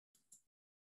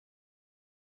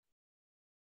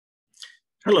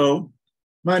Hello,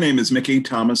 my name is Mickey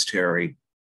Thomas Terry.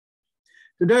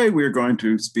 Today we are going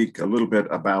to speak a little bit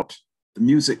about the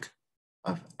music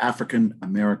of African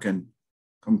American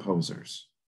composers.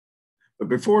 But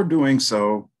before doing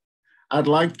so, I'd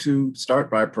like to start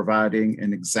by providing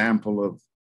an example of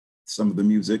some of the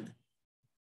music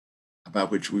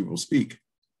about which we will speak.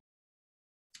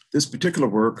 This particular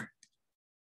work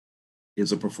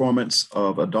is a performance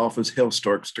of Adolphus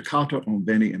Hailstork's Toccata on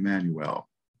Veni Emmanuel.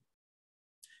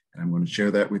 And I'm going to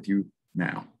share that with you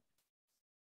now.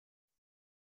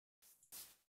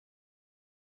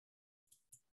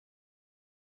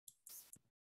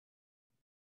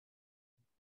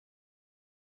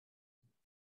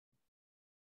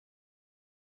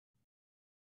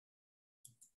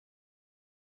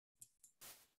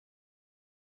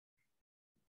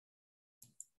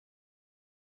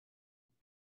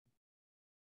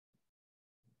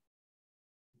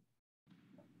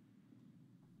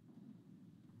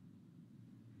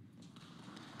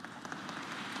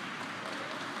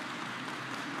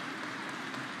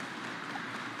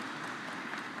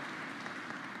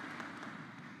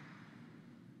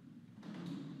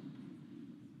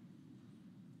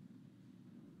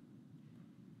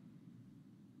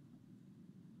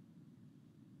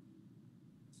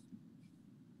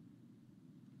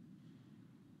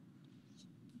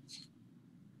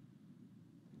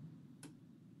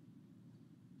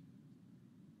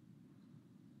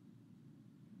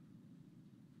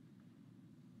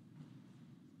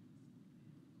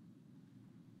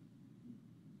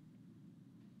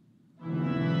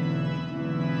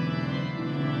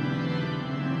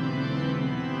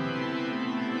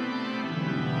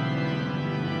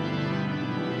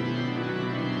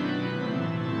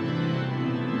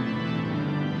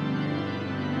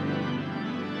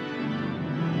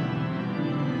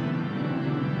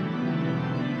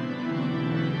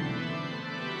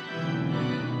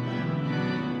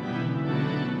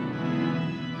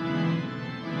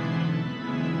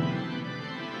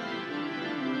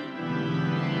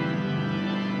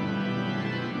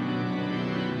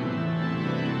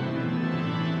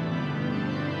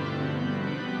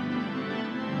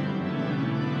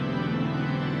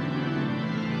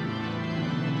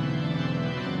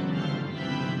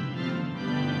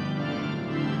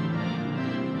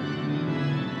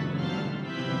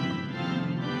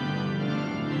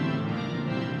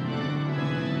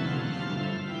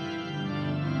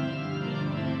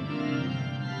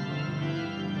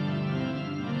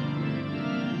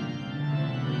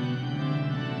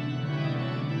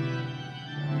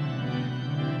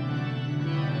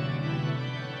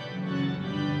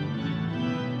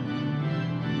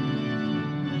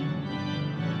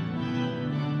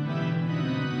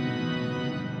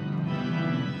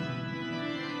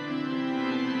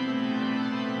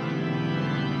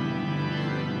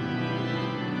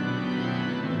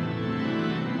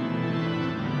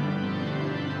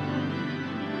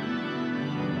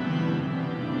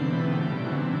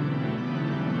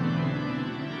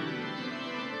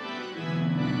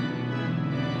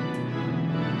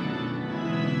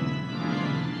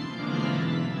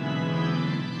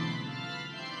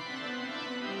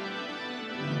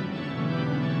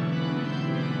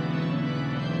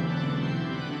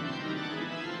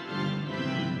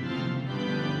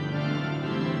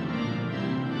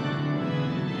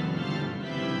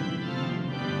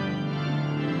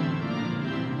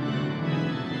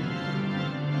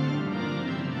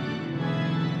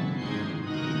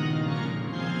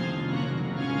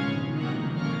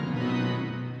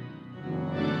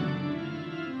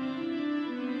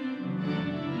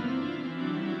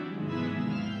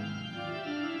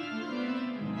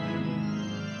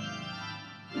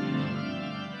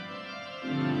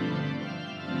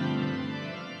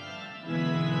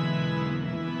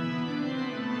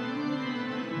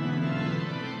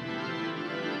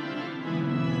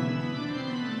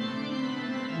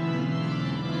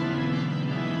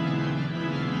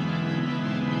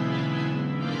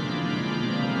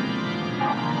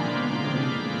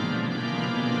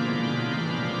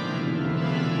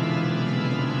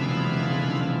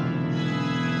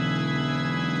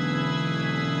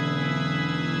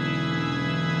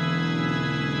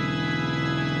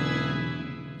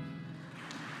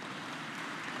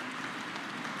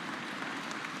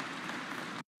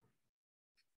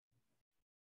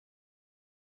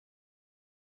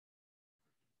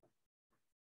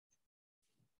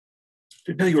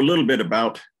 To tell you a little bit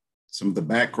about some of the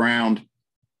background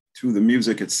to the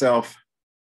music itself,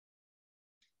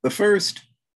 the first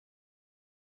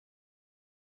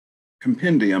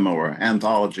compendium or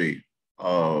anthology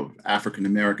of African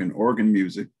American organ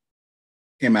music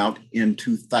came out in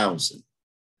 2000.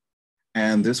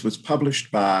 And this was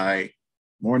published by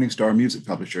MorningStar Music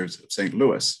Publishers of St.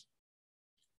 Louis.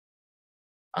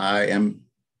 I am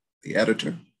the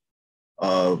editor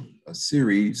of a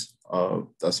series of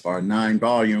thus far 9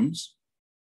 volumes,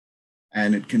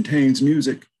 and it contains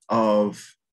music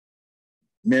of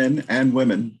men and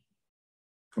women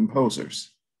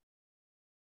composers.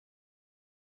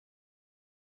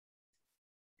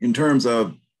 In terms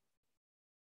of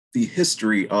the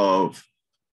history of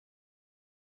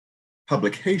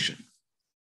publication,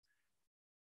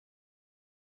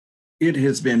 it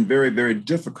has been very, very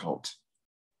difficult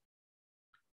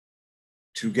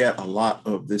to get a lot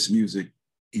of this music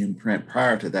in print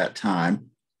prior to that time.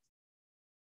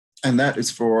 And that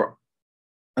is for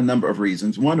a number of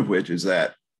reasons, one of which is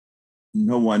that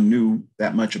no one knew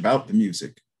that much about the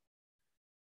music.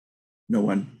 No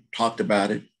one talked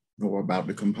about it, nor about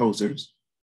the composers.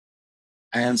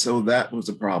 And so that was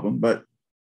a problem. But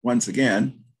once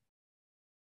again,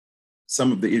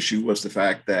 some of the issue was the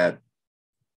fact that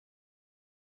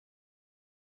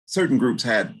certain groups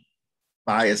had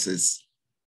biases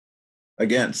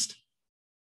against,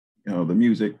 the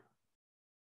music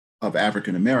of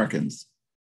African Americans.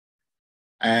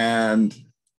 And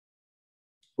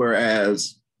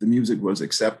whereas the music was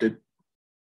accepted,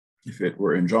 if it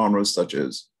were in genres such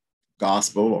as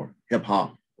gospel or hip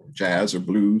hop or jazz or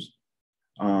blues,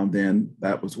 then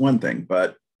that was one thing.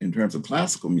 But in terms of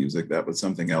classical music, that was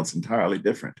something else entirely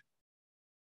different.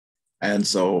 And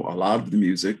so a lot of the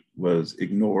music was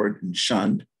ignored and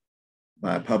shunned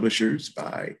by publishers,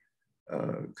 by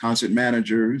concert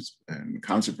managers and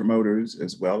concert promoters,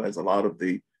 as well as a lot of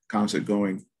the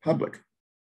concert-going public.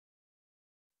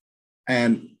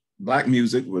 And Black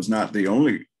music was not the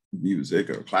only music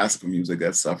or classical music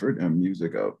that suffered, and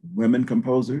music of women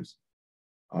composers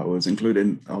was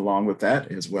included along with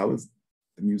that, as well as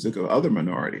the music of other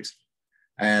minorities.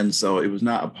 And so it was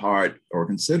not a part or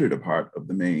considered a part of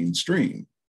the mainstream.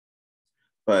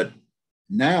 But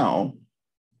now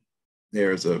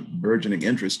there's a burgeoning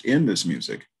interest in this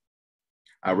music.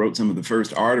 I wrote some of the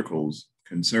first articles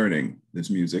concerning this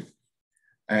music,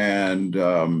 and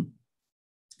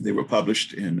they were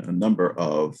published in a number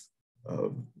of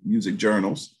music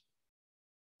journals.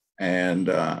 And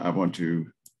I want to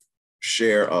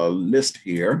share a list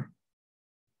here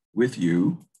with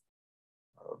you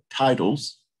of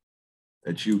titles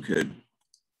that you could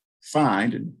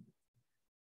find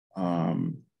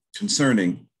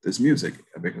concerning this music,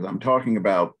 because I'm talking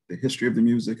about the history of the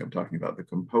music, I'm talking about the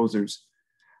composers,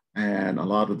 and a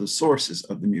lot of the sources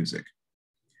of the music.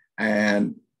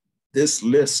 And this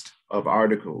list of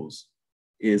articles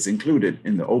is included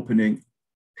in the opening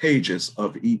pages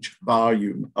of each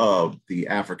volume of the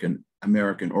African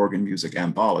American Organ Music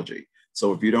Anthology.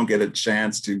 So if you don't get a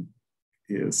chance to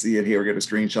see it here, get a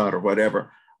screenshot or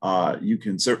whatever, you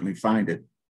can certainly find it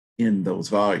in those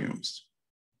volumes.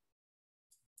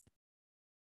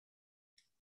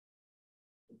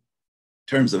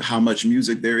 In terms of how much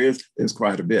music there is, there's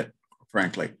quite a bit,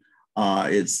 frankly.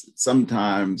 It's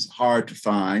sometimes hard to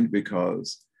find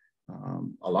because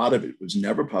a lot of it was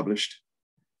never published.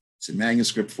 It's in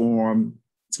manuscript form.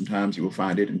 Sometimes you will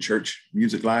find it in church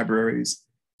music libraries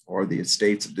or the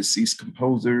estates of deceased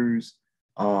composers.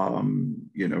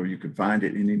 You can find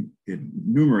it in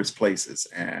numerous places,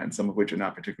 and some of which are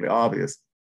not particularly obvious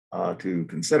to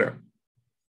consider.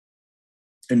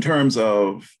 In terms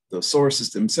of the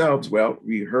sources themselves, well,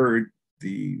 we heard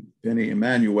the Benny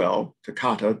Emmanuel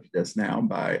Toccata just now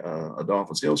by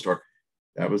Adolphus Hailstork.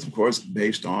 That was, of course,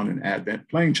 based on an Advent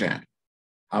plain chant.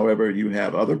 However, you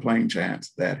have other plain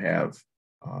chants that have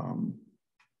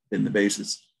been the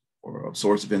basis or a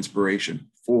source of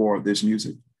inspiration for this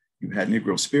music. You've had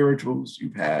Negro spirituals,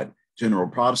 you've had general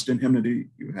Protestant hymnody,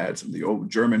 you had some of the old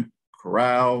German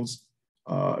chorales,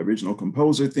 original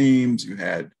composer themes, you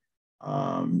had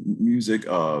music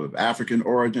of African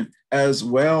origin, as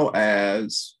well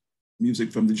as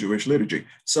music from the Jewish liturgy.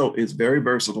 So it's very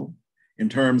versatile in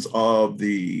terms of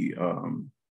the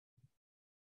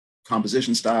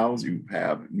composition styles. You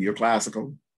have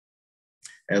neoclassical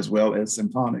as well as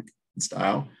symphonic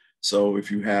style. So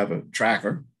if you have a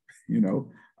tracker,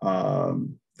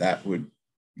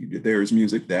 there's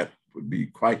music that would be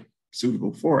quite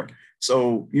suitable for it.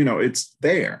 So, it's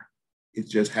there. It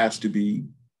just has to be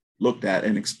looked at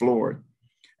and explored.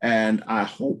 And I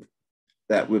hope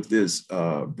that with this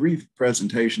brief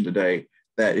presentation today,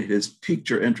 that it has piqued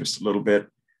your interest a little bit,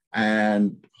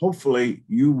 and hopefully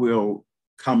you will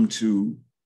come to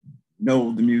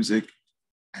know the music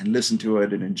and listen to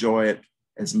it and enjoy it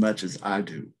as much as I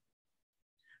do.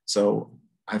 So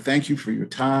I thank you for your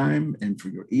time and for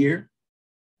your ear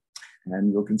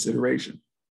and your consideration.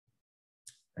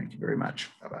 Thank you very much.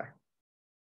 Bye-bye.